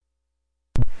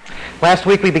Last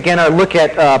week we began our look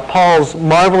at Paul's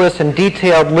marvelous and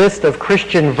detailed list of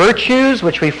Christian virtues,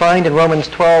 which we find in Romans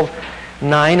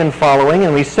 12:9 and following.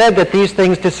 And we said that these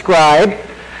things describe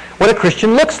what a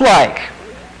Christian looks like,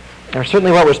 or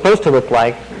certainly what we're supposed to look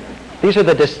like. These are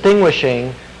the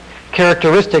distinguishing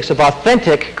characteristics of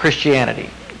authentic Christianity,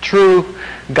 true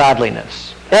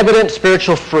godliness, evident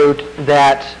spiritual fruit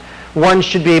that one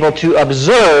should be able to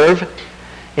observe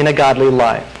in a godly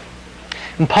life.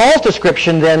 And Paul's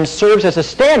description then serves as a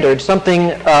standard, something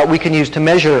we can use to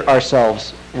measure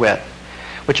ourselves with,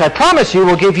 which I promise you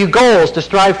will give you goals to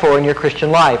strive for in your Christian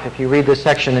life if you read this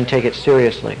section and take it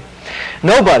seriously.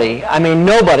 Nobody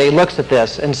looks at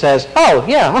this and says, oh,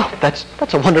 yeah, well, that's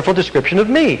a wonderful description of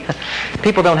me.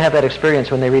 People don't have that experience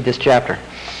when they read this chapter.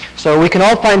 So we can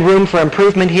all find room for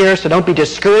improvement here, so don't be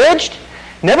discouraged.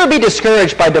 Never be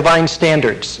discouraged by divine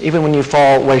standards, even when you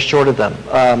fall way short of them.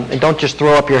 And don't just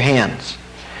throw up your hands.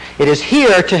 It is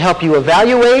here to help you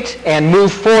evaluate and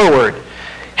move forward.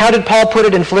 How did Paul put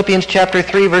it in Philippians chapter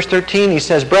 3, verse 13? He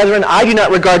says, "Brethren, I do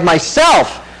not regard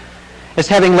myself as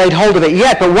having laid hold of it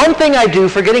yet, but one thing I do,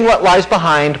 forgetting what lies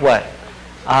behind," what?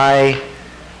 "I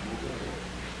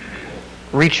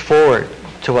reach forward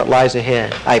to what lies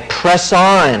ahead. I press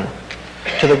on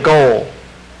to the goal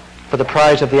for the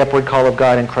prize of the upward call of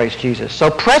God in Christ Jesus." So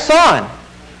press on.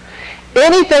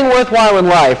 Anything worthwhile in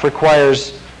life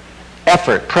requires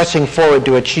effort, pressing forward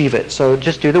to achieve it. So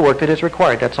just do the work that is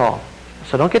required, that's all.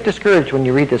 So don't get discouraged when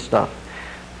you read this stuff.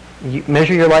 You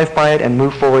measure your life by it and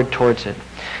move forward towards it.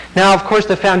 Now, of course,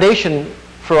 the foundation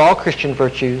for all Christian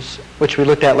virtues, which we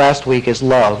looked at last week, is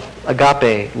love,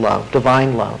 agape love,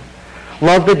 divine love.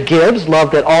 Love that gives,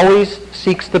 love that always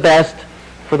seeks the best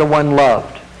for the one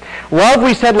loved. Love,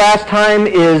 we said last time,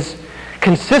 is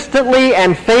consistently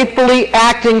and faithfully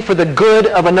acting for the good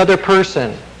of another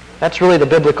person. That's really the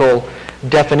biblical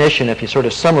definition if you sort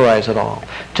of summarize it all.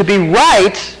 To be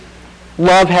right,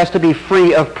 love has to be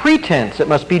free of pretense. It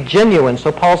must be genuine.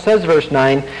 So Paul says, verse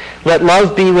 9, "Let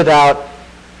love be without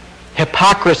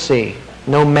hypocrisy,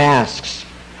 no masks."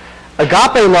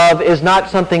 Agape love is not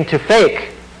something to fake.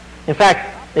 In fact,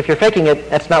 if you're faking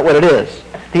it, that's not what it is.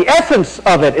 The essence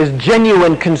of it is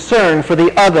genuine concern for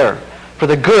the other, for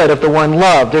the good of the one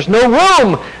loved. There's no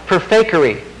room for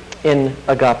fakery in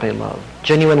agape love.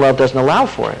 Genuine love doesn't allow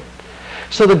for it.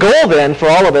 So the goal then for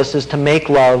all of us is to make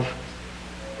love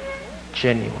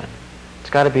genuine.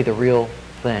 It's got to be the real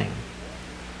thing.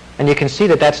 And you can see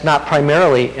that that's not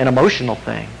primarily an emotional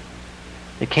thing.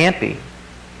 It can't be.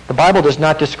 The Bible does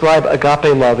not describe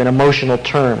agape love in emotional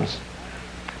terms,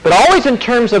 but always in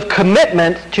terms of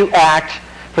commitment to act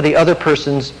for the other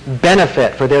person's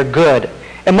benefit, for their good.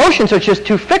 Emotions are just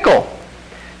too fickle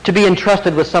to be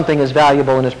entrusted with something as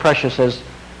valuable and as precious as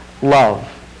love.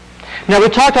 Now, we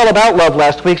talked all about love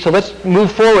last week, so let's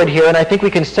move forward here, and I think we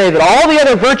can say that all the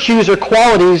other virtues or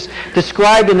qualities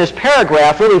described in this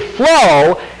paragraph really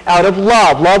flow out of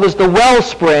love. Love is the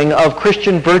wellspring of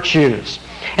Christian virtues.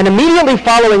 And immediately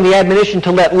following the admonition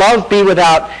to let love be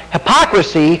without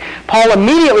hypocrisy, Paul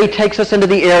immediately takes us into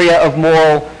the area of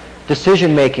moral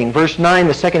decision-making. Verse 9,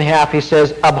 the second half, he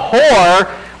says, "Abhor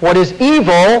what is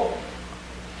evil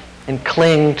and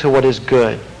cling to what is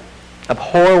good."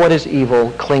 Abhor what is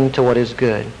evil, cling to what is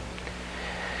good.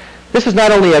 This is not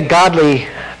only a godly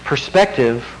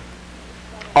perspective,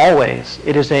 always.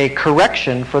 It is a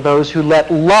correction for those who let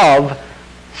love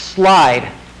slide.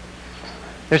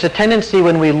 There's a tendency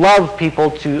when we love people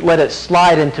to let it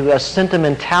slide into a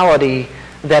sentimentality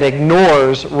that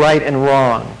ignores right and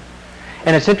wrong.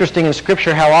 And it's interesting in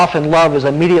Scripture how often love is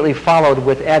immediately followed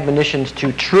with admonitions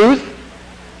to truth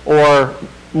or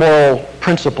moral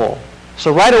principle.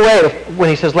 So right away, when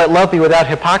he says, "Let love be without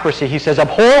hypocrisy," he says,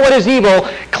 "Abhor what is evil,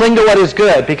 cling to what is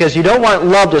good," because you don't want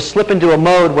love to slip into a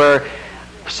mode where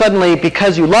suddenly,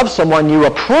 because you love someone, you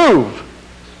approve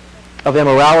of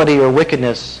immorality or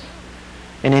wickedness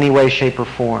in any way, shape, or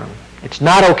form. It's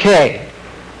not okay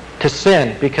to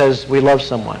sin because we love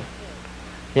someone.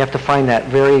 You have to find that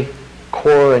very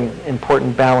core and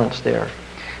important balance there.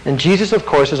 And Jesus, of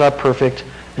course, is our perfect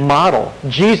model.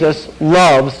 Jesus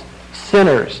loves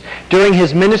sinners. During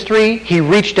his ministry, he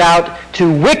reached out to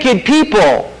wicked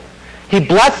people. He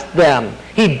blessed them.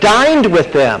 He dined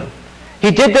with them.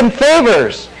 He did them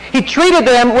favors. He treated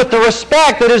them with the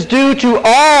respect that is due to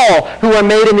all who are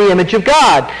made in the image of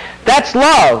God. That's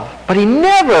love. But he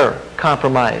never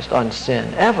compromised on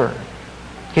sin, ever.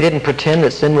 He didn't pretend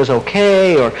that sin was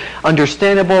okay or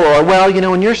understandable or, well,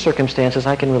 in your circumstances,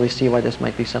 I can really see why this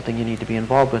might be something you need to be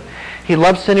involved with. He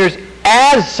loved sinners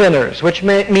as sinners, which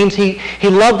means he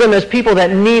loved them as people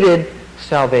that needed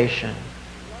salvation,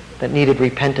 that needed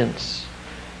repentance.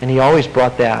 And he always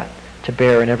brought that to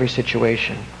bear in every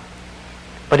situation.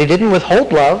 But he didn't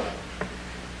withhold love,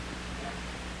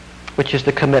 which is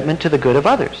the commitment to the good of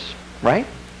others, right?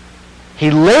 He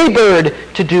labored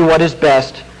to do what is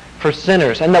best for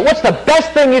sinners. And what's the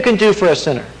best thing you can do for a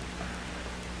sinner?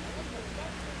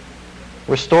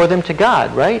 Restore them to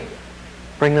God, right?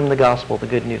 Bring them the gospel, the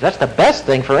good news. That's the best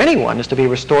thing for anyone, is to be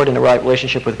restored in a right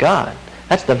relationship with God.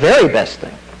 That's the very best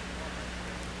thing.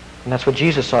 And that's what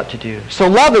Jesus sought to do. So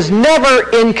love is never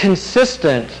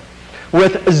inconsistent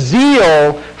with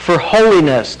zeal for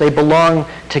holiness. They belong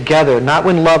together, not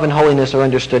when love and holiness are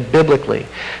understood biblically.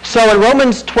 So in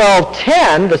Romans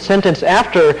 12:10, the sentence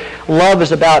after love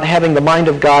is about having the mind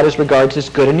of God as regards as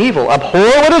good and evil. Abhor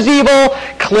what is evil,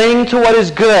 cling to what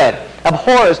is good.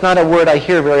 Abhor is not a word I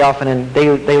hear very often in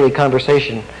daily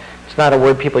conversation. It's not a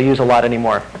word people use a lot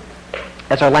anymore.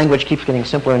 As our language keeps getting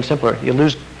simpler and simpler, you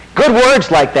lose good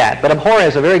words like that, but abhor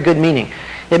has a very good meaning.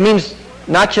 It means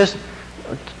not just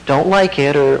don't like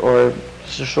it or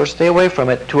sort of stay away from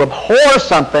it. To abhor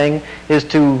something is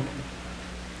to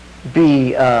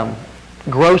be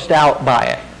grossed out by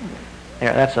it.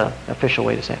 Yeah, that's an official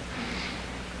way to say it.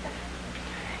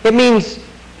 It means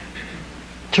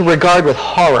to regard with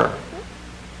horror,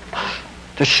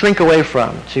 to shrink away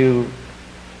from, to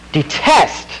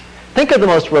detest. Think of the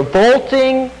most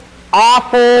revolting,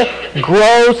 awful,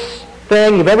 gross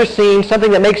thing you've ever seen,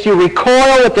 something that makes you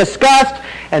recoil with disgust,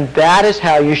 and that is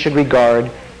how you should regard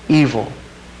evil.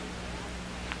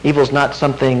 Evil is not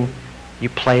something you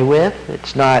play with.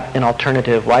 It's not an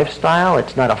alternative lifestyle.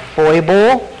 It's not a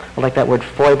foible. I like that word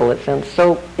foible. It sounds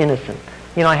so innocent.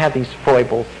 You know, I have these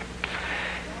foibles.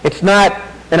 It's not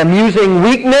an amusing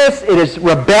weakness. It is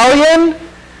rebellion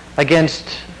against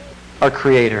our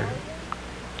Creator,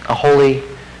 a holy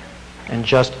and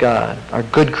just God, our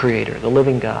good Creator, the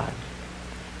living God.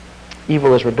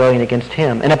 Evil is rebellion against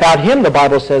Him. And about Him, the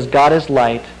Bible says, God is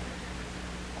light,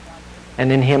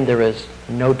 and in Him there is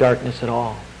no darkness at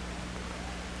all.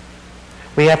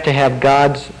 We have to have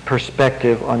God's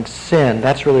perspective on sin.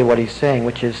 That's really what He's saying,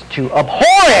 which is to abhor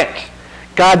it.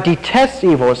 God detests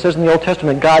evil. It says in the Old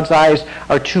Testament, God's eyes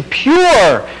are too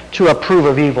pure to approve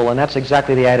of evil, and that's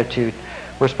exactly the attitude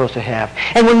we're supposed to have.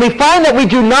 And when we find that we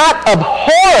do not abhor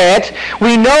it,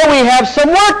 we know we have some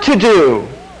work to do,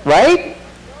 right?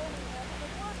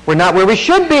 We're not where we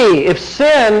should be. If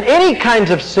sin, any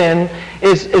kinds of sin,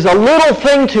 is a little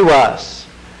thing to us,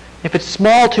 if it's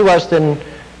small to us, then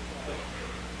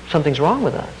something's wrong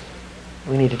with us.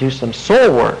 We need to do some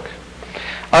soul work.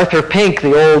 Arthur Pink,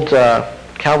 the old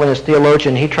Calvinist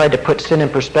theologian, he tried to put sin in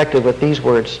perspective with these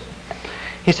words.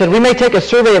 He said, we may take a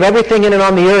survey of everything in and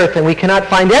on the earth, and we cannot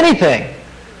find anything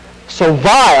so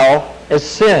vile as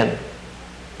sin.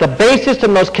 The basest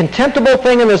and most contemptible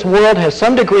thing in this world has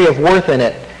some degree of worth in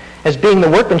it, as being the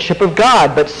workmanship of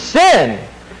God. But sin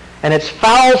and its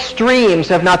foul streams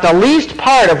have not the least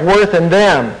part of worth in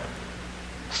them.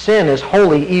 Sin is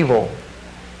wholly evil,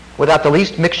 without the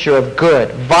least mixture of good,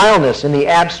 vileness in the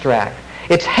abstract.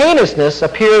 Its heinousness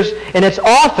appears in its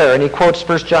author, and he quotes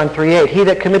 1 John 3:8, he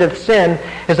that committeth sin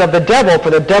is of the devil, for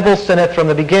the devil sinneth from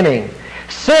the beginning.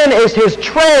 Sin is his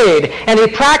trade, and he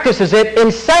practices it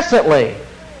incessantly.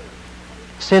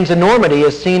 Sin's enormity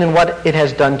is seen in what it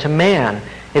has done to man.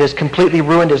 It has completely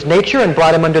ruined his nature and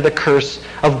brought him under the curse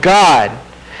of God.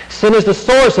 Sin is the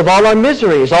source of all our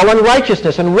miseries. All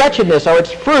unrighteousness and wretchedness are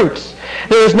its fruits.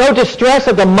 There is no distress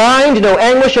of the mind, no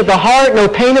anguish of the heart, no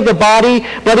pain of the body,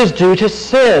 but is due to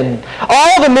sin.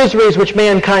 All the miseries which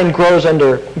mankind groans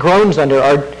under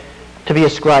are to be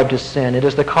ascribed to sin. It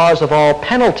is the cause of all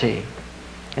penalty.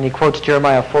 And he quotes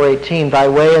Jeremiah 4:18, thy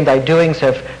way and thy doings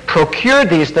have procured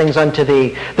these things unto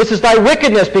thee. This is thy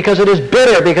wickedness, because it is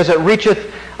bitter, because it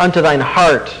reacheth unto thine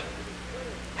heart.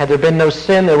 Had there been no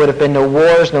sin, there would have been no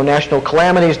wars, no national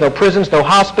calamities, no prisons, no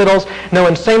hospitals, no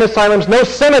insane asylums, no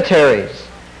cemeteries.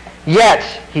 Yet,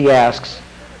 he asks,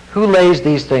 who lays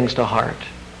these things to heart?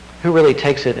 Who really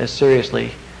takes it as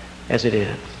seriously as it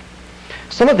is?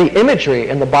 Some of the imagery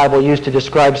in the Bible used to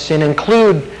describe sin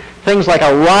include things like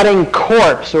a rotting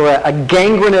corpse, or a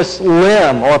gangrenous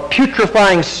limb, or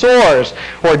putrefying sores,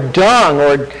 or dung,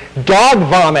 or dog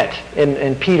vomit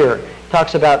in Peter.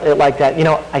 Talks about it like that. You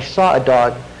know, I saw a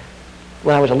dog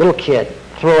when I was a little kid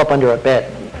throw up under a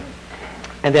bed.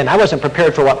 And then I wasn't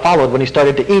prepared for what followed when he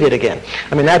started to eat it again.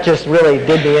 I mean, that just really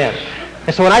did me in.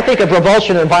 And so when I think of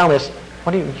revulsion and vileness,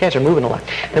 you guys are moving a lot.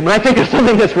 And when I think of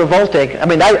something that's revolting, I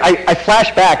mean, I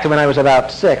flash back to when I was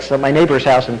about 6 at my neighbor's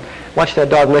house and watched that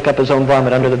dog lick up his own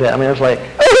vomit under the bed. I mean, it was like,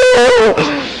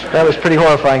 that was pretty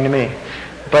horrifying to me.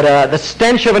 But the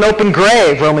stench of an open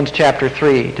grave, Romans chapter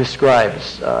 3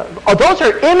 describes. Those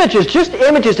are images, just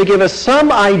images to give us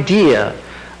some idea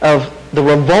of the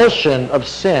revulsion of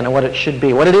sin and what it should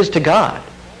be, what it is to God.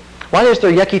 Why is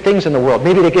there yucky things in the world?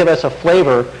 Maybe to give us a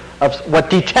flavor of what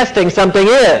detesting something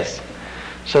is,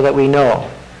 so that we know.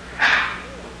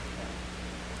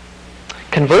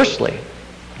 Conversely,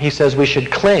 he says we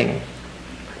should cling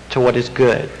to what is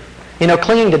good. You know,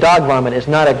 clinging to dog vomit is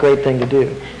not a great thing to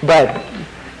do, but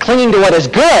clinging to what is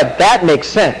good, that makes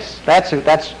sense. That's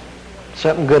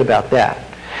something good about that.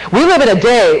 We live in a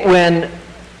day when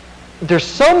there's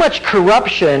so much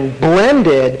corruption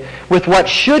blended with what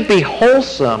should be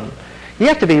wholesome. You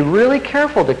have to be really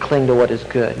careful to cling to what is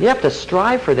good. You have to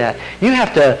strive for that. You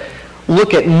have to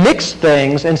look at mixed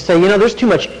things and say, you know, there's too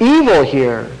much evil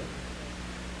here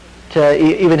to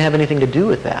even have anything to do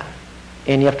with that.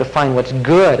 And you have to find what's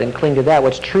good and cling to that,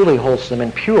 what's truly wholesome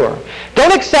and pure.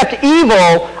 Don't accept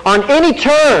evil on any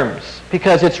terms,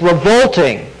 because it's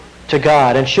revolting to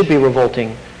God and should be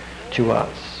revolting to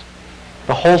us.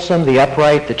 The wholesome, the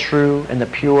upright, the true, and the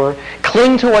pure.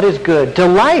 Cling to what is good.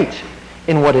 Delight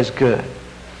in what is good.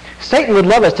 Satan would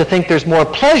love us to think there's more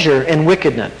pleasure in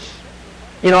wickedness.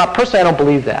 You know, personally, I don't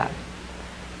believe that.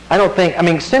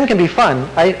 Sin can be fun.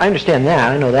 I understand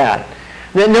that. I know that.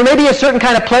 There may be a certain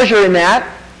kind of pleasure in that,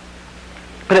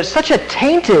 but it's such a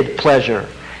tainted pleasure.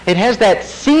 It has that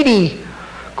seedy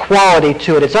quality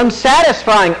to it. It's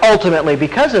unsatisfying ultimately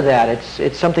because of that.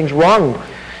 It's something's wrong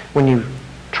when you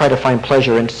try to find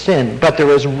pleasure in sin. But there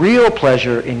is real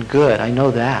pleasure in good. I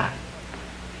know that.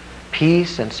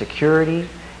 Peace and security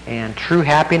and true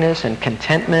happiness and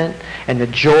contentment and the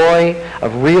joy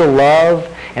of real love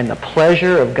and the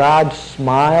pleasure of God's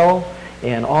smile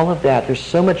and all of that. There's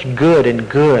so much good in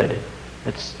good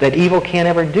that evil can't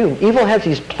ever do. Evil has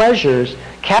these pleasures,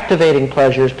 captivating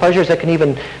pleasures that can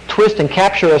even twist and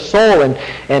capture a soul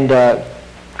and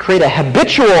create a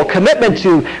habitual commitment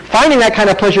to finding that kind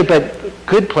of pleasure. But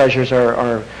good pleasures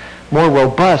are more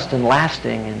robust and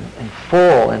lasting and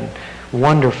full and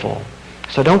wonderful.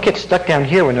 So don't get stuck down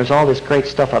here when there's all this great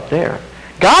stuff up there.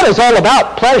 God is all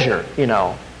about pleasure, you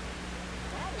know.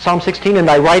 Psalm 16, in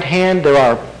thy right hand there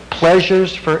are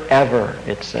pleasures forever,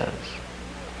 it says.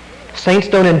 Saints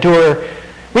we don't endure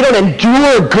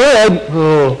good.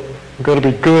 Oh, I've got to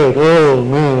be good.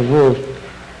 Oh.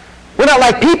 We're not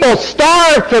like people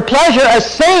starved for pleasure. A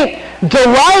saint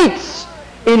delights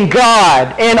in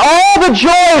God and all the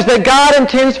joys that God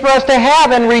intends for us to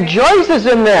have and rejoices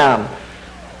in them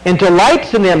and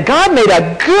delights in them. God made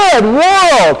a good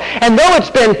world, and though it's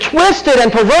been twisted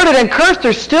and perverted and cursed,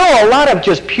 there's still a lot of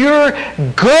just pure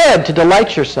good to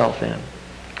delight yourself in.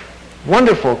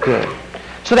 Wonderful good.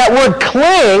 So that word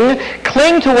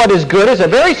cling to what is good, is a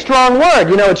very strong word.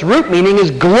 You know, its root meaning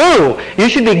is glue. You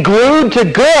should be glued to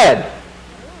good.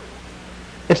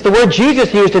 It's the word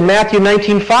Jesus used in Matthew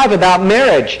 19:5 about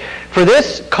marriage. For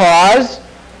this cause,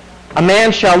 a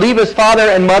man shall leave his father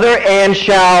and mother and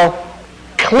shall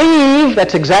cleave,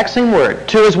 that's the exact same word,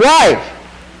 to his wife.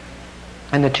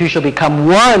 And the two shall become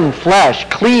one flesh.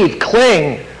 Cleave,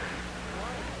 cling.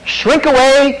 Shrink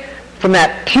away from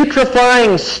that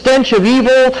putrefying stench of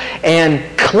evil and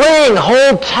cling,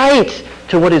 hold tight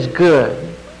to what is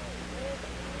good.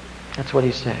 That's what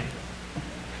he's saying.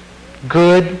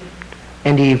 Good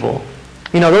and evil.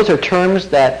 You know, those are terms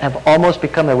that have almost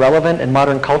become irrelevant in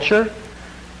modern culture.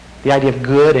 The idea of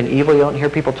good and evil, you don't hear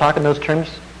people talk in those terms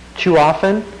too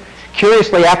often.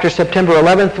 Curiously, after September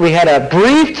 11th, we had a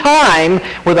brief time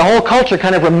where the whole culture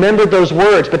kind of remembered those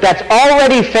words, but that's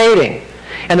already fading.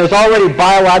 And there's already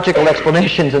biological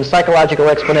explanations and psychological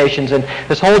explanations, and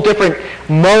this whole different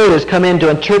mode has come in to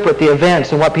interpret the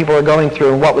events and what people are going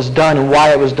through and what was done and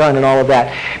why it was done and all of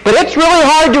that. But it's really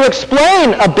hard to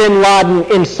explain a bin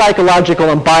Laden in psychological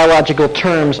and biological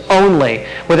terms only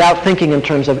without thinking in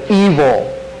terms of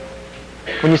evil.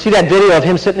 When you see that video of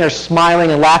him sitting there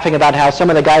smiling and laughing about how some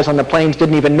of the guys on the planes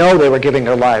didn't even know they were giving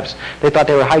their lives. They thought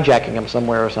they were hijacking them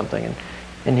somewhere or something.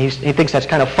 And he thinks that's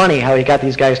kind of funny how he got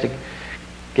these guys to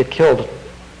get killed.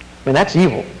 I mean, that's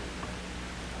evil.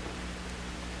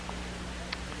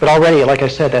 But already, like I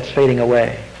said, that's fading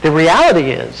away. The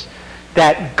reality is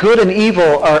that good and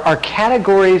evil are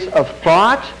categories of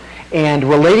thought and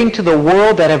relating to the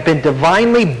world that have been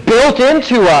divinely built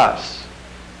into us.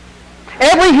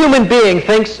 Every human being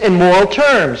thinks in moral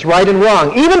terms, right and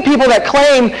wrong. Even people that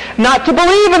claim not to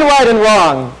believe in right and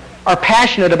wrong are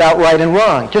passionate about right and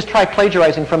wrong. Just try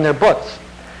plagiarizing from their books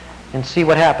and see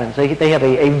what happens. They have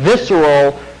a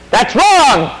visceral, that's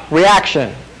wrong,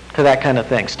 reaction to that kind of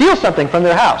thing. Steal something from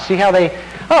their house. See how they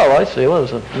oh, I see, well,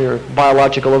 it was a mere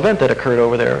biological event that occurred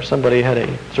over there. Somebody had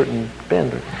a certain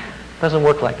bend. It doesn't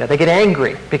work like that. They get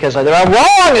angry because wrong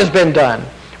has been done.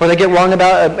 Or they get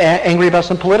angry about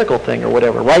some political thing or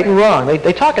whatever, right and wrong.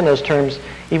 They talk in those terms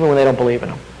even when they don't believe in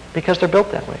them because they're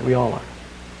built that way. We all are.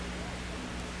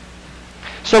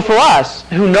 So for us,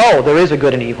 who know there is a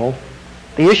good and evil,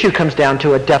 the issue comes down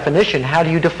to a definition. How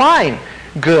do you define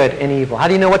good and evil? How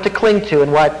do you know what to cling to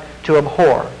and what to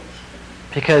abhor?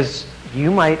 Because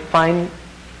you might find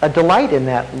a delight in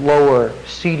that lower,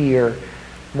 seedier,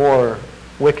 more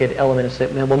wicked element and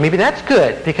say, well, maybe that's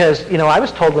good. Because, I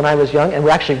was told when I was young, and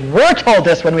we actually were told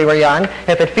this when we were young,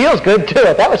 if it feels good, do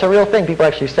it. That was a real thing people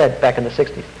actually said back in the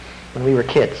 60s when we were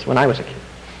kids, when I was a kid.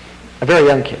 A very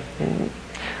young kid.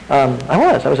 I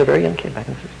was a very young kid back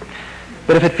in the 60s.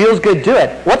 But if it feels good, do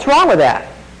it. What's wrong with that?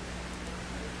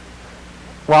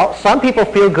 Well, some people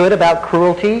feel good about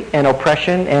cruelty and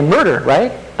oppression and murder,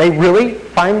 right? They really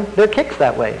find their kicks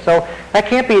that way. So that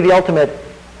can't be the ultimate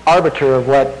arbiter of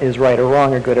what is right or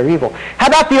wrong or good or evil. How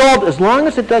about the old, as long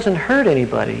as it doesn't hurt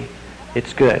anybody,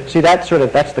 it's good. See, that's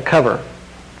the cover.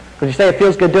 When you say it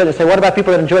feels good, do it. They say, what about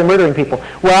people that enjoy murdering people?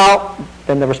 Well,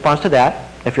 then the response to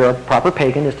that, if you're a proper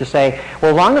pagan, is to say,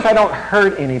 well, as long as I don't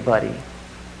hurt anybody,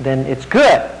 then it's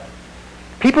good.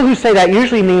 People who say that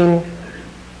usually mean,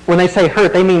 when they say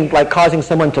hurt, they mean like causing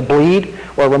someone to bleed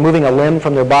or removing a limb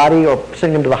from their body or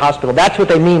sending them to the hospital. That's what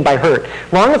they mean by hurt.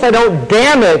 As long as I don't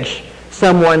damage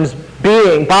someone's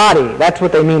body, that's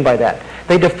what they mean by that.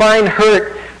 They define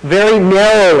hurt very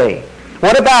narrowly.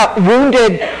 What about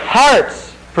wounded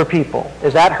hearts for people?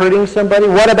 Is that hurting somebody?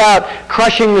 What about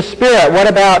crushing the spirit? What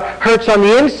about hurts on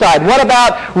the inside? What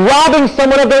about robbing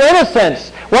someone of their innocence?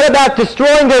 What about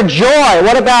destroying their joy?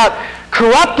 What about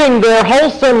corrupting their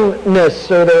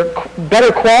wholesomeness or their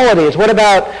better qualities? What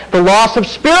about the loss of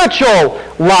spiritual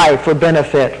life or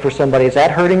benefit for somebody? Is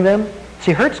that hurting them?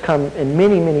 See, hurts come in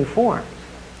many, many forms.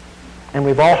 And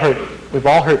we've all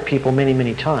hurt people many,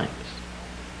 many times.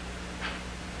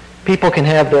 People can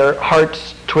have their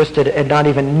hearts twisted and not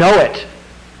even know it.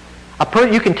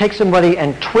 You can take somebody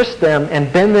and twist them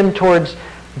and bend them towards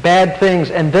bad things,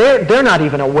 and they're not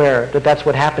even aware that that's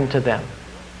what happened to them.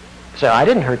 So I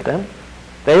didn't hurt them.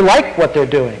 They like what they're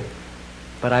doing,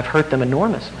 but I've hurt them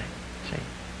enormously. See,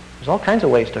 there's all kinds of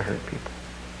ways to hurt people.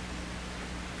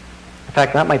 In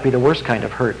fact, that might be the worst kind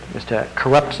of hurt, is to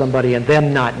corrupt somebody and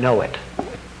them not know it.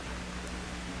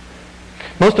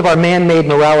 Most of our man-made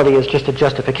morality is just a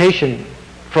justification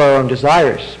for our own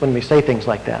desires when we say things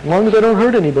like that. As long as I don't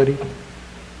hurt anybody.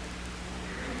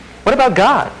 What about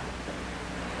God?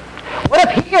 What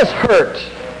if he is hurt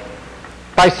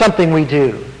by something we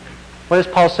do? What does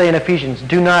Paul say in Ephesians?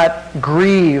 Do not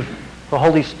grieve the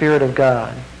Holy Spirit of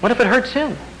God. What if it hurts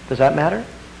him? Does that matter?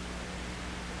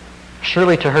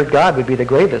 Surely to hurt God would be the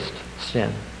gravest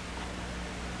sin.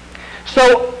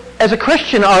 So, as a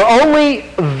Christian, our only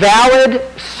valid,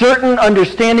 certain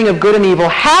understanding of good and evil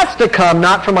has to come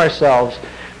not from ourselves,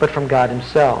 but from God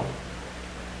himself.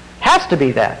 Has to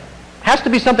be that. Has to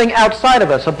be something outside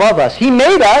of us, above us. He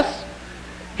made us.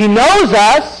 He knows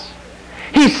us.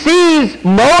 He sees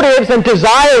motives and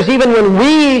desires even when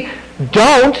we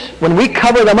don't, when we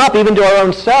cover them up even to our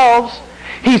own selves.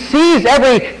 He sees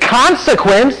every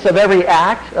consequence of every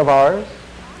act of ours,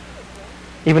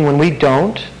 even when we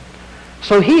don't.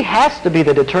 So he has to be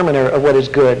the determiner of what is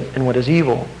good and what is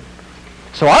evil.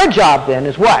 So our job then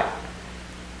is what?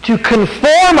 To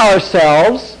conform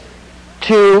ourselves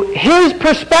to his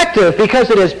perspective,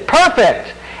 because it is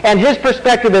perfect, and his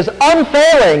perspective is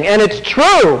unfailing, and it's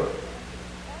true,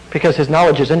 because his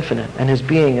knowledge is infinite, and his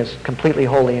being is completely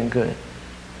holy and good.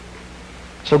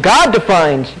 So God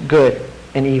defines good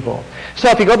and evil. So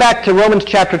if you go back to Romans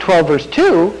chapter 12, verse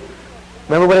 2,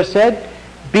 remember what it said?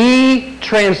 Be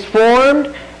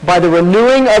transformed by the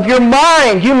renewing of your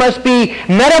mind. You must be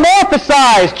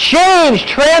metamorphosized, changed,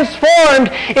 transformed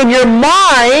in your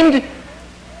mind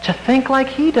to think like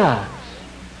he does.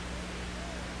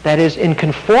 That is, in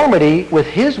conformity with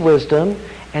his wisdom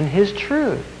and his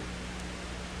truth.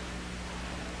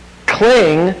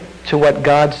 Cling to what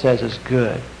God says is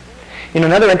good. In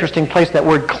another interesting place, that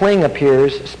word cling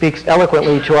appears, speaks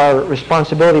eloquently to our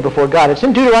responsibility before God. It's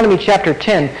in Deuteronomy chapter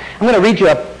 10. I'm going to read you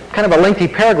a kind of a lengthy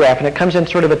paragraph, and it comes in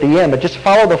sort of at the end, but just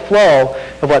follow the flow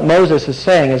of what Moses is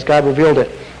saying as God revealed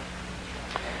it.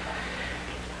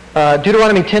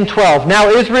 Deuteronomy 10:12. Now,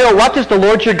 Israel, what does the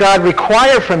Lord your God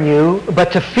require from you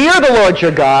but to fear the Lord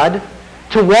your God,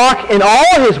 to walk in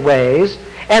all his ways,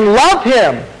 and love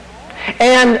him,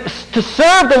 and to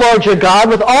serve the Lord your God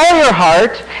with all your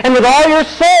heart and with all your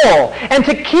soul, and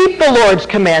to keep the Lord's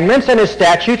commandments and his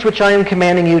statutes, which I am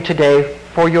commanding you today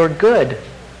for your good.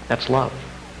 That's love.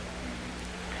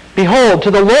 Behold,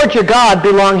 to the Lord your God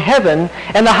belong heaven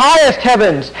and the highest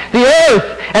heavens, the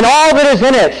earth and all that is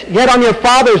in it. Yet on your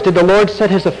fathers did the Lord set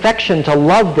his affection to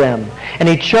love them, and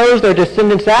he chose their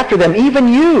descendants after them, even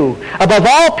you, above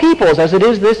all peoples, as it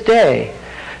is this day.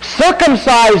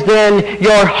 Circumcise then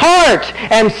your heart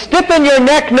and stiffen your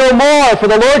neck no more, for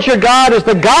the Lord your God is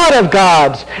the God of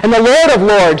gods and the Lord of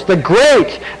lords, the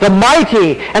great, the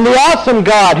mighty, and the awesome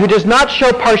God, who does not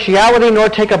show partiality nor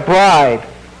take a bribe.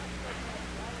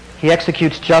 He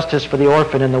executes justice for the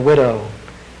orphan and the widow,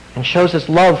 and shows his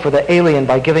love for the alien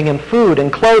by giving him food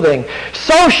and clothing.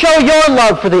 So show your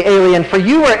love for the alien, for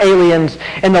you were aliens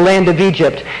in the land of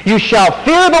Egypt. You shall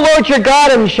fear the Lord your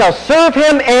God, and shall serve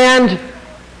him and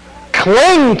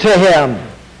cling to him,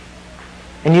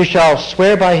 and you shall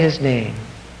swear by his name.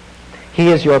 He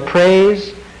is your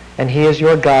praise, and he is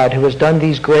your God, who has done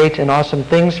these great and awesome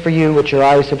things for you, which your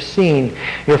eyes have seen.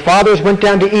 Your fathers went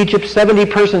down to Egypt, 70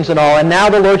 persons in all, and now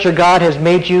the Lord your God has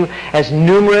made you as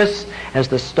numerous as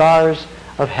the stars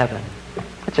of heaven.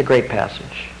 It's a great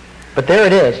passage. But there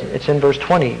it is. It's in verse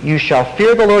 20. You shall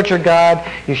fear the Lord your God,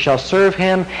 you shall serve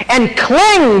him, and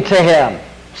cling to him.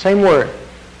 Same word.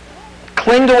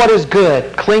 Cling to what is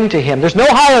good. Cling to him. There's no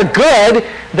higher good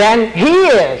than he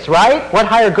is, right? What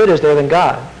higher good is there than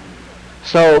God?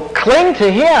 So cling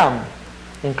to him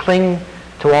and cling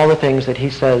to all the things that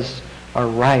he says are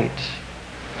right.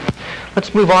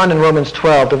 Let's move on in Romans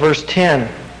 12 to verse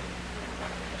 10.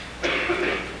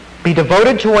 Be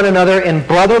devoted to one another in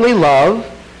brotherly love.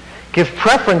 Give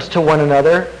preference to one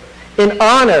another in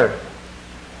honor.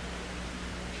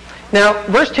 Now,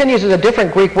 verse 10 uses a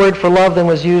different Greek word for love than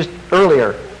was used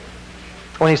earlier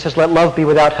when he says, let love be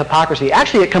without hypocrisy.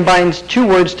 Actually, it combines two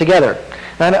words together.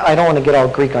 And I don't want to get all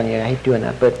Greek on you. I hate doing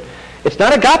that. But it's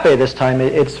not agape this time.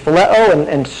 It's phileo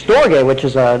and storge, which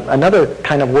is another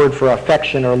kind of word for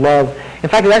affection or love. In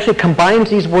fact, it actually combines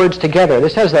these words together.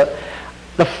 This has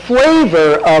the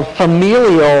flavor of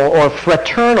familial or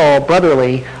fraternal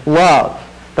brotherly love,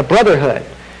 the brotherhood.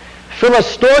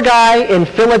 Philostorgai in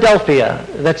Philadelphia.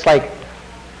 That's like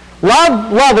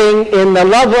loving in the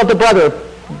love of the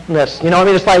brotherness. You know what I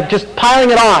mean? It's like just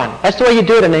piling it on. That's the way you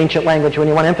do it in ancient language when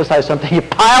you want to emphasize something. You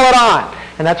pile it on.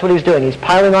 And that's what he's doing. He's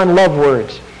piling on love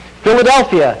words.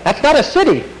 Philadelphia. That's not a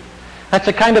city. That's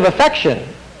a kind of affection.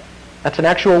 That's an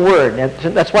actual word.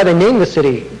 That's why they named the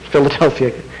city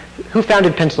Philadelphia. Who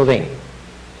founded Pennsylvania?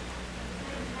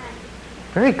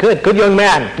 Very good. Good young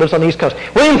man. Lives on the East Coast.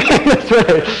 William Penn, that's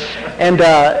right.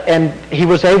 And he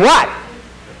was a what?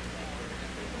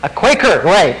 A Quaker,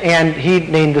 right. And he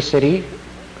named the city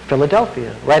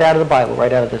Philadelphia. Right out of the Bible.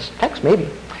 Right out of this text, maybe.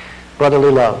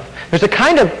 Brotherly love. There's a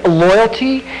kind of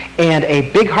loyalty and a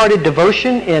big-hearted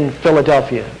devotion in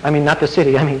Philadelphia. I mean, not the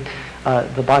city. I mean,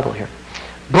 the Bible here.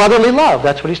 Brotherly love.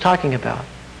 That's what he's talking about.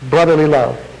 Brotherly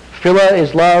love. Phila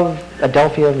is love.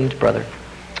 Adelphia means brother.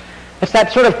 It's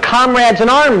that sort of comrades in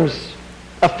arms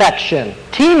affection,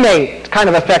 teammate kind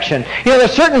of affection. You know,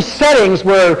 there's certain settings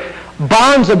where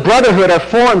bonds of brotherhood are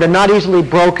formed and not easily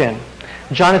broken.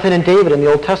 Jonathan and David in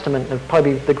the Old Testament are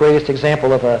probably the greatest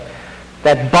example of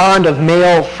that bond of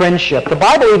male friendship. The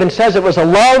Bible even says it was a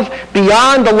love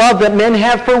beyond the love that men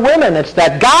have for women. It's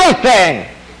that guy thing,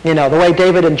 you know, the way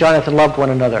David and Jonathan loved one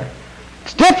another.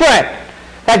 It's different.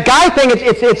 That guy thing,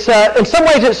 it's in some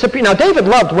ways it's superior. Now, David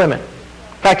loved women.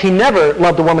 In fact, he never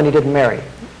loved a woman he didn't marry.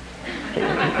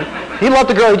 He loved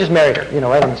the girl, he just married her, you know,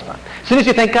 right on the spot. As soon as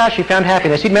you think, gosh, he found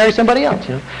happiness, he'd marry somebody else,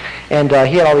 you know. And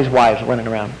he had all these wives running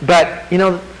around. But, you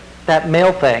know, that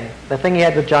male thing, the thing he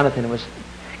had with Jonathan was,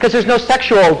 because there's no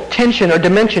sexual tension or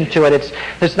dimension to it.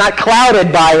 It's not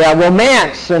clouded by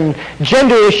romance and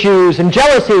gender issues and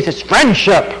jealousies. It's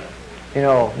friendship, you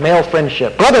know, male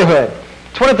friendship, brotherhood.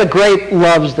 It's one of the great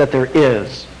loves that there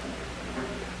is.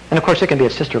 And of course, it can be a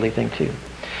sisterly thing too.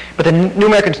 But the New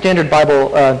American Standard Bible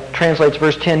translates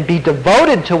verse 10, be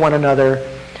devoted to one another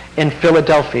in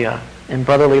Philadelphia in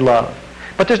brotherly love.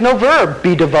 But there's no verb,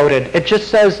 be devoted. It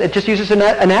just uses an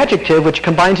adjective which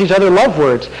combines these other love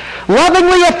words.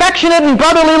 Lovingly affectionate and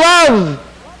brotherly love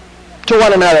to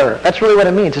one another. That's really what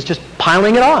it means. It's just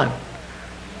piling it on.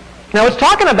 Now it's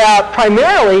talking about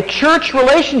primarily church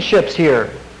relationships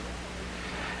here.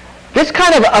 This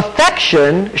kind of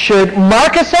affection should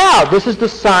mark us out. This is the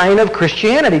sign of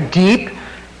Christianity. Deep,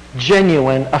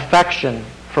 genuine affection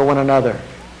for one another.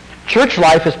 Church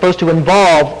life is supposed to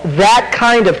involve that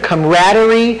kind of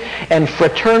camaraderie and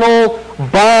fraternal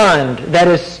bond that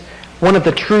is one of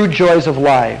the true joys of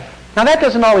life. Now that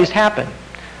doesn't always happen.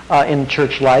 in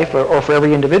church life or for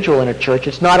every individual in a church.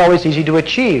 It's not always easy to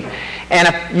achieve. And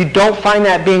if you don't find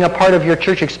that being a part of your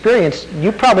church experience,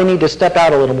 you probably need to step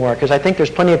out a little more, because I think there's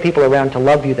plenty of people around to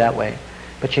love you that way.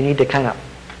 But you need to kind of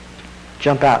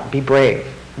jump out, be brave,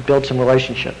 build some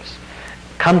relationships.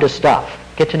 Come to stuff.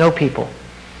 Get to know people.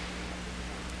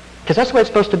 Because that's the way it's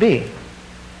supposed to be.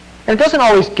 And it doesn't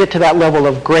always get to that level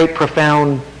of great,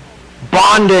 profound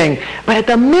bonding. But at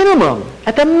the minimum,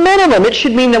 it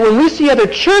should mean that when we see other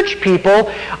church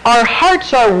people, our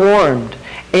hearts are warmed.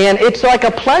 And it's like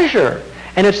a pleasure.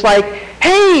 And it's like,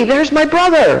 hey, there's my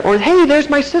brother. Or hey, there's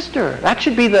my sister. That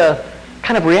should be the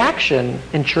kind of reaction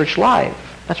in church life.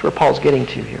 That's where Paul's getting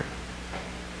to here.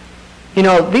 You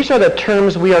know, these are the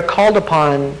terms we are called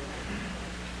upon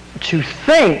to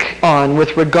think on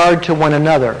with regard to one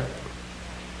another.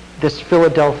 This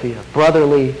Philadelphia,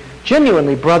 brotherly,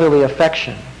 genuinely brotherly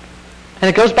affection. And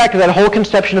it goes back to that whole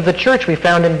conception of the church we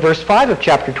found in verse 5 of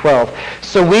chapter 12.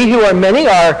 So we who are many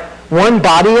are one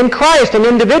body in Christ and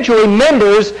individually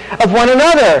members of one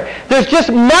another. There's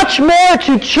just much more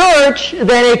to church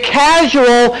than a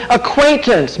casual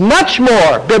acquaintance. Much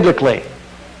more, biblically.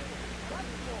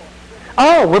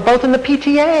 Oh, we're both in the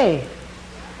PTA.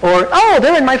 Or, oh,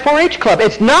 they're in my 4-H club.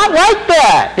 It's not like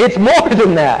that. It's more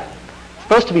than that. It's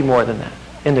supposed to be more than that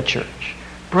in the church.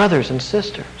 Brothers and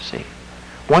sisters, see.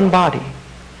 One body.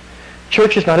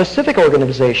 Church is not a civic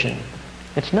organization.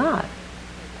 It's not.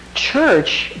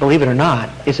 Church, believe it or not,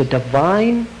 is a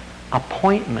divine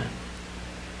appointment.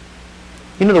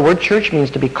 You know, the word church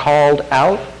means to be called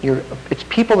out. It's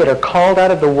people that are called out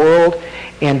of the world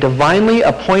and divinely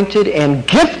appointed and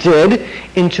gifted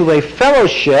into a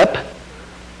fellowship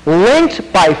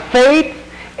linked by faith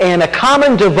and a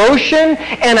common devotion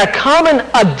and a common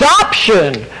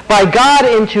adoption by God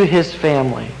into his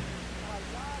family.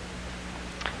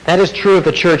 That is true of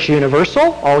the church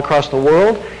universal, all across the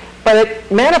world, but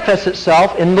it manifests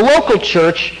itself in the local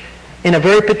church in a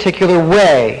very particular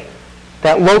way.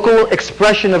 That local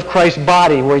expression of Christ's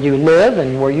body where you live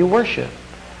and where you worship.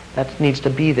 That needs to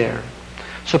be there.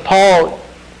 So Paul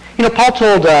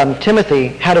told Timothy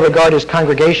how to regard his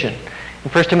congregation. In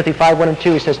 1 Timothy 5:1 and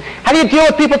 2, he says, how do you deal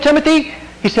with people, Timothy?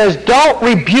 He says, don't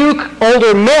rebuke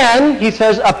older men. He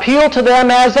says, appeal to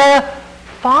them as a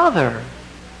father.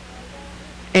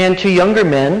 And to younger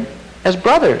men as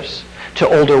brothers. To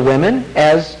older women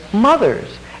as mothers.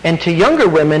 And to younger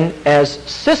women as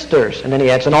sisters. And then he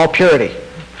adds, in all purity.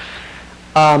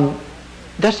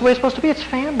 That's the way it's supposed to be. It's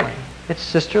family. It's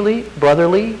sisterly,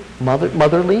 brotherly,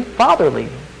 motherly, fatherly.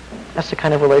 That's the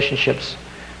kind of relationships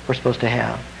we're supposed to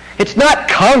have. It's not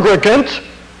congregant,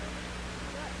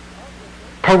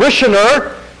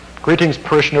 parishioner. Greetings,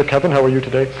 parishioner Kevin. How are you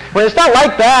today? Well, it's not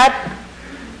like that.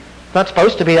 It's not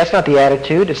supposed to be. That's not the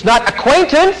attitude. It's not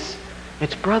acquaintance.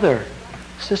 It's brother,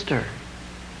 sister,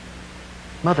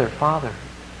 mother, father.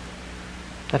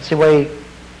 That's the way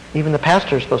even the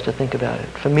pastor is supposed to think about it.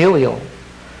 Familial.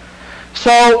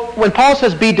 So when Paul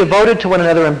says be devoted to one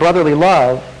another in brotherly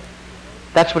love,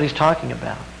 that's what he's talking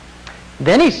about.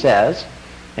 Then he says,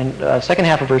 in the second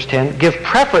half of verse 10, give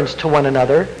preference to one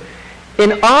another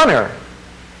in honor.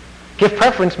 Give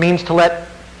preference means to let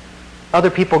other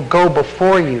people go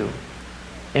before you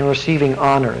in receiving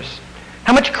honors.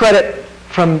 How much credit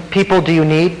from people do you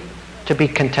need to be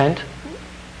content?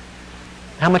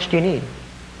 How much do you need?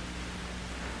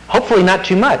 Hopefully not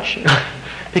too much,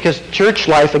 because church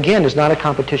life, again, is not a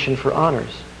competition for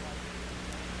honors.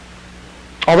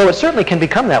 Although it certainly can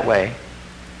become that way.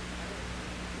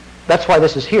 That's why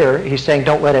this is here. He's saying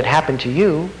don't let it happen to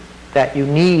you, that you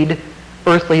need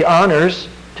earthly honors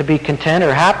to be content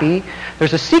or happy.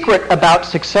 There's a secret about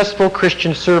successful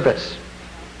Christian service.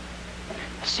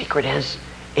 The secret is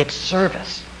it's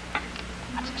service.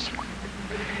 That's the secret.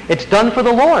 It's done for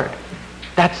the Lord.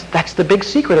 That's the big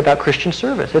secret about Christian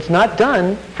service. It's not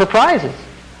done for prizes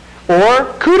or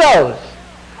kudos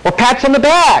or pats on the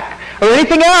back or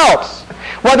anything else.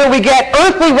 Whether we get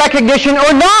earthly recognition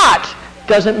or not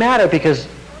doesn't matter, because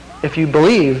if you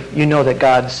believe, you know that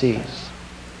God sees.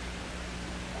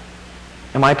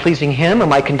 Am I pleasing him?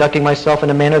 Am I conducting myself in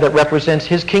a manner that represents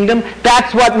his kingdom?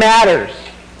 That's what matters.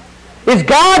 Is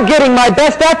God getting my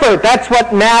best effort? That's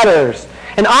what matters.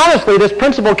 And honestly, this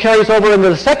principle carries over into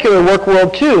the secular work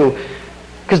world too,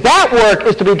 because that work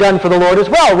is to be done for the Lord as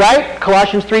well, right?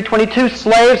 Colossians 3:22,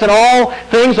 slaves in all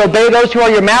things obey those who are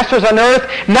your masters on earth,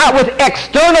 not with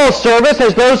external service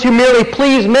as those who merely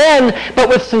please men, but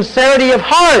with sincerity of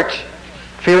heart,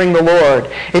 fearing the Lord.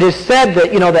 It is said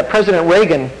that, that President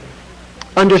Reagan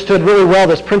understood really well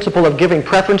this principle of giving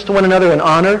preference to one another in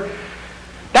honor.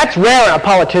 That's rare in a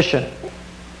politician,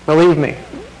 believe me.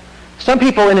 Some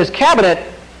people in his cabinet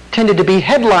tended to be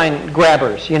headline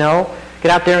grabbers, you know,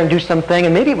 get out there and do something,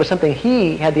 and maybe it was something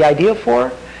he had the idea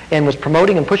for and was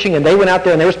promoting and pushing, and they went out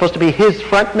there and they were supposed to be his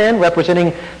front men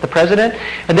representing the president,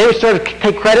 and they would sort of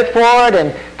take credit for it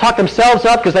and talk themselves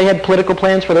up because they had political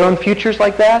plans for their own futures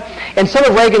like that. And some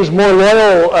of Reagan's more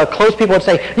loyal, close people would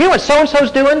say, you know what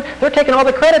so-and-so's doing? They're taking all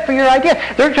the credit for your idea.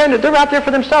 They're out there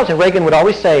for themselves. And Reagan would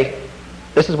always say,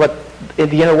 this is what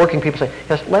the inner working people say,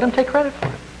 yes, let them take credit for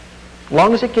it. As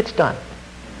long as it gets done.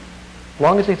 As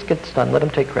long as it gets done, let them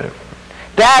take credit for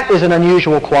it. That is an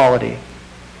unusual quality.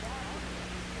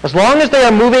 As long as they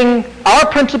are moving our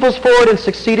principles forward and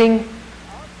succeeding,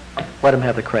 let them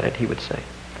have the credit, he would say.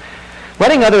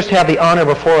 Letting others have the honor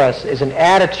before us is an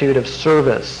attitude of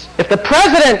service. If the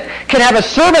president can have a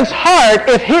servant's heart,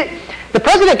 the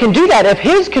president can do that if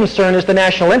his concern is the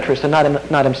national interest and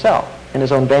not himself and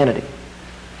his own vanity.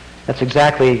 That's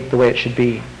exactly the way it should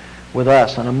be with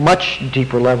us on a much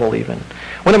deeper level even.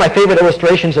 One of my favorite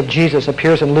illustrations of Jesus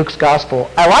appears in Luke's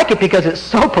gospel. I like it because it's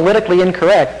so politically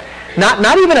incorrect.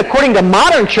 Not even according to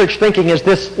modern church thinking is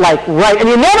this like right. And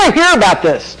you never hear about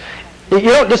this. You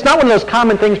know, it's not one of those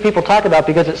common things people talk about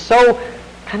because it's so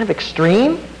kind of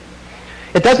extreme.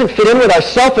 It doesn't fit in with our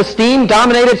self-esteem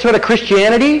dominated sort of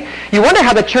Christianity. You wonder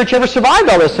how the church ever survived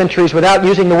all those centuries without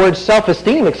using the word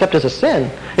self-esteem except as a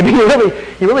sin. I mean, you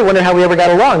really wonder how we ever got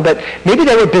along. But maybe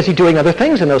they were busy doing other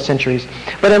things in those centuries.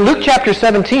 But in Luke chapter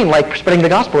 17, like spreading the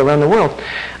gospel around the world.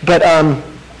 But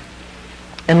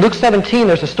in Luke 17,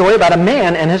 there's a story about a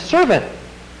man and his servant.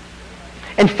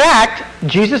 In fact,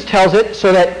 Jesus tells it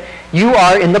so that you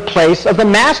are in the place of the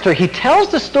master. He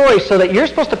tells the story so that you're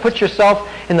supposed to put yourself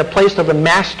in the place of the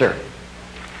master.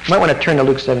 You might want to turn to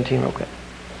Luke 17 real quick.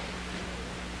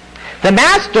 The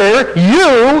master,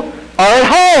 you are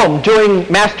at home doing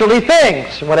masterly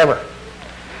things, whatever.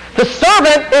 The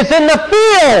servant is in the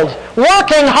field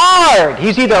working hard.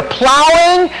 He's either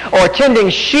plowing or tending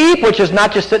sheep, which is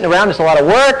not just sitting around, it's a lot of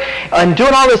work, and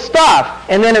doing all this stuff.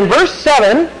 And then in verse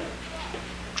 7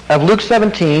 of Luke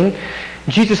 17,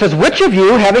 Jesus says, which of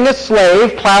you, having a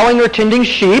slave plowing or tending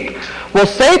sheep, will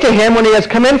say to him when he has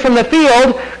come in from the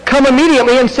field, come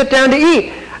immediately and sit down to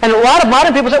eat? And a lot of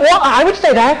modern people say, well, I would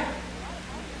say that.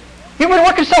 You've been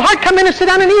working so hard, come in and sit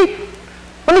down and eat.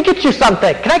 Let me get you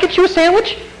something. Can I get you a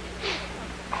sandwich?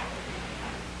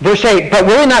 Verse 8, but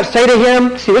will he not say to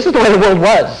him, see, this is the way the world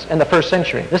was in the first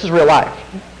century. This is real life.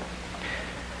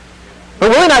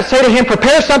 But will he not say to him,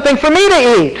 prepare something for me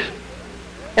to eat,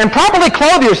 and properly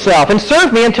clothe yourself, and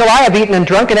serve me until I have eaten and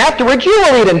drunk, and afterwards you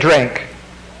will eat and drink?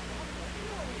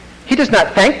 He does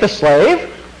not thank the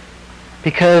slave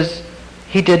because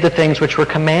he did the things which were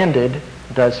commanded,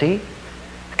 does he?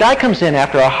 The guy comes in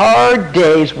after a hard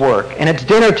day's work, and it's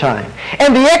dinner time.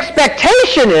 And the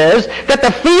expectation is that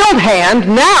the field hand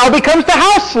now becomes the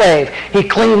house slave. He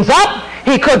cleans up,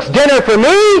 he cooks dinner for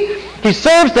me, he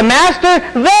serves the master,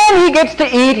 then he gets to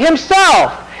eat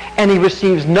himself. And he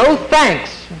receives no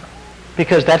thanks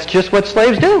because that's just what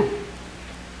slaves do.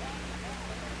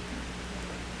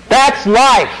 That's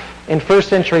life in first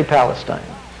century Palestine.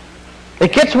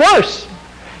 It gets worse.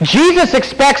 Jesus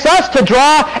expects us to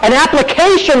draw an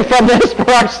application from this for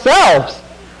ourselves.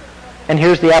 And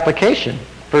here's the application.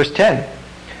 Verse 10.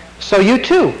 So you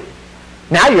too,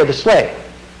 now you're the slave.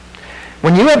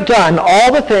 When you have done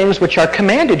all the things which are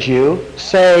commanded you,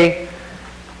 say,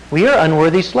 we are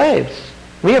unworthy slaves.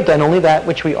 We have done only that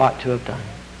which we ought to have done.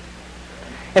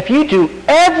 If you do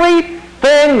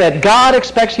everything that God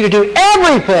expects you to do,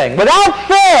 everything, without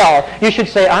fail, you should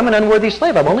say, I'm an unworthy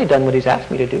slave. I've only done what he's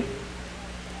asked me to do.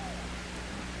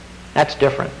 That's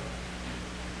different.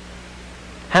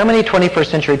 How many 21st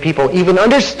century people even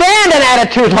understand an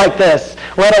attitude like this,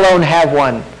 let alone have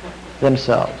one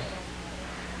themselves?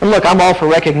 And look, I'm all for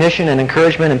recognition and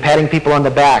encouragement and patting people on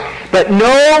the back. But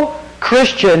no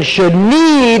Christian should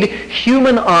need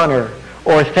human honor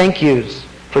or thank yous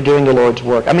for doing the Lord's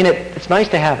work. I mean, it's nice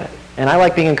to have it. And I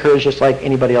like being encouraged just like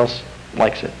anybody else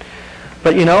likes it.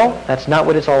 But you know, that's not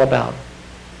what it's all about.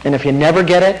 And if you never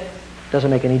get it, it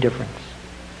doesn't make any difference.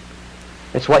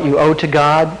 It's what you owe to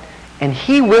God, and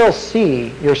he will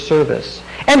see your service.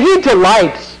 And he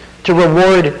delights to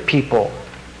reward people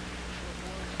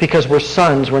because we're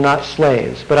sons, we're not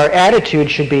slaves. But our attitude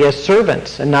should be as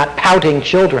servants and not pouting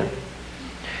children.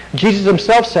 Jesus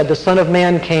himself said the Son of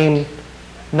Man came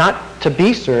not to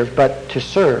be served, but to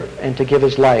serve and to give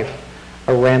his life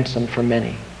a ransom for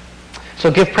many. So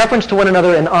give preference to one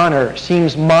another in honor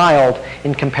seems mild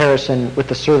in comparison with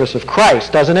the service of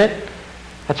Christ, doesn't it?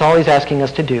 That's all he's asking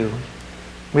us to do.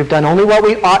 We've done only what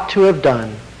we ought to have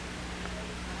done.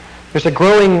 There's a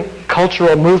growing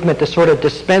cultural movement to sort of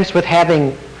dispense with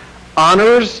having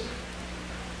honors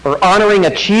or honoring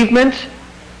achievement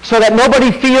so that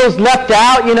nobody feels left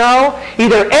out,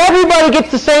 Either everybody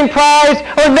gets the same prize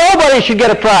or nobody should get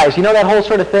a prize. You know that whole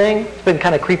sort of thing? It's been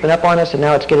kind of creeping up on us, and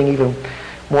now it's getting even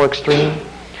more extreme.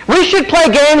 We should play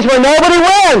games where nobody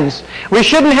wins. We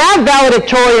shouldn't have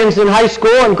valedictorians in high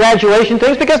school and graduation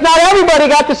things because not everybody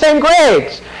got the same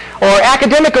grades. Or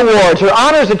academic awards, or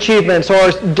honors achievements, or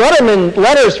Letterman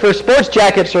letters for sports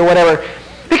jackets or whatever.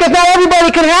 Because not everybody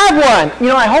can have one.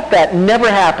 I hope that never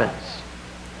happens.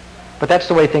 But that's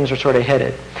the way things are sort of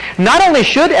headed. Not only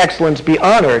should excellence be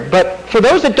honored, but for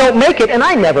those that don't make it, and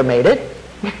I never made it,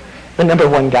 the number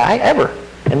one guy ever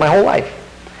in my whole life.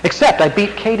 Except I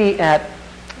beat Katie at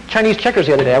Chinese checkers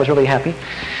the other day. I was really happy.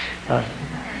 The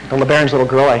LeBaron's little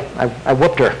girl, I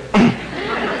whooped her.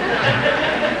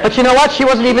 But you know what? She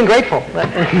wasn't even grateful.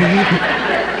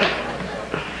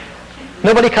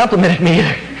 Nobody complimented me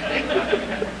either.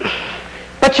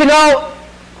 But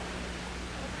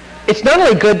it's not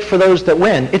only good for those that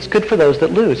win, it's good for those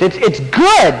that lose. It's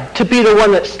good to be the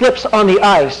one that slips on the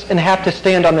ice and have to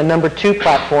stand on the number 2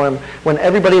 platform when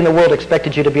everybody in the world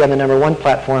expected you to be on the number 1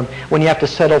 platform, when you have to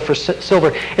settle for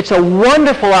silver. It's a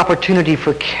wonderful opportunity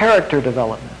for character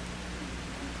development.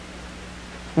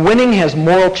 Winning has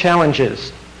moral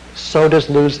challenges. So does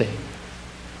losing.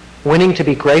 Winning to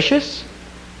be gracious,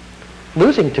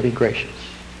 losing to be gracious.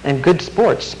 And good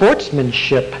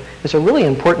sportsmanship is a really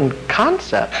important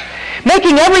concept.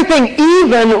 Making everything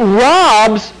even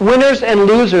robs winners and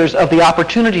losers of the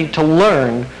opportunity to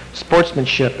learn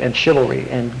sportsmanship and chivalry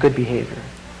and good behavior.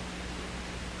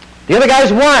 The other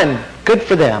guys won. Good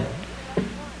for them.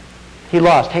 He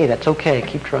lost. Hey, that's okay.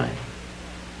 Keep trying.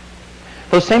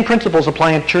 Those same principles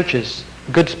apply in churches.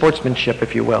 Good sportsmanship,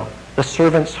 if you will. The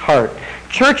servant's heart.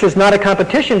 Church is not a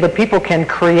competition, but people can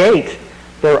create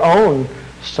their own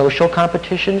social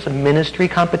competitions, ministry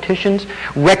competitions,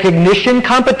 recognition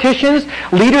competitions,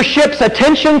 leadership's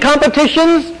attention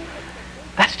competitions.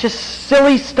 That's just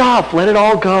silly stuff. Let it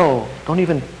all go. Don't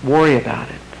even worry about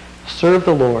it. Serve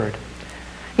the Lord.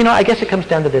 I guess it comes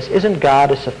down to this. Isn't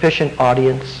God a sufficient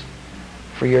audience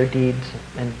for your deeds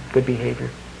and good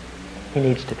behavior? He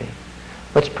needs to be.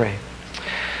 Let's pray.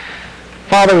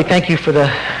 Father, we thank you for the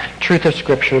truth of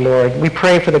Scripture, Lord. We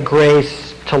pray for the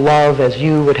grace to love as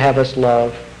you would have us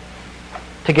love,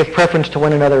 to give preference to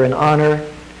one another in honor.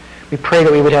 We pray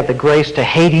that we would have the grace to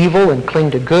hate evil and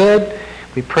cling to good.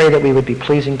 We pray that we would be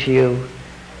pleasing to you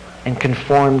and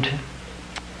conformed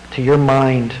to your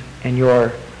mind and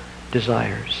your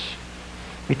desires.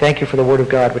 We thank you for the Word of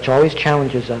God, which always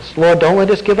challenges us. Lord, don't let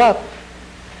us give up.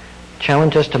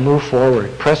 Challenge us to move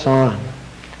forward, press on,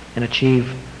 and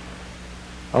achieve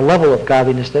a level of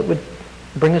godliness that would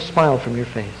bring a smile from your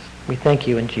face. We thank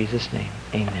you in Jesus' name.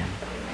 Amen.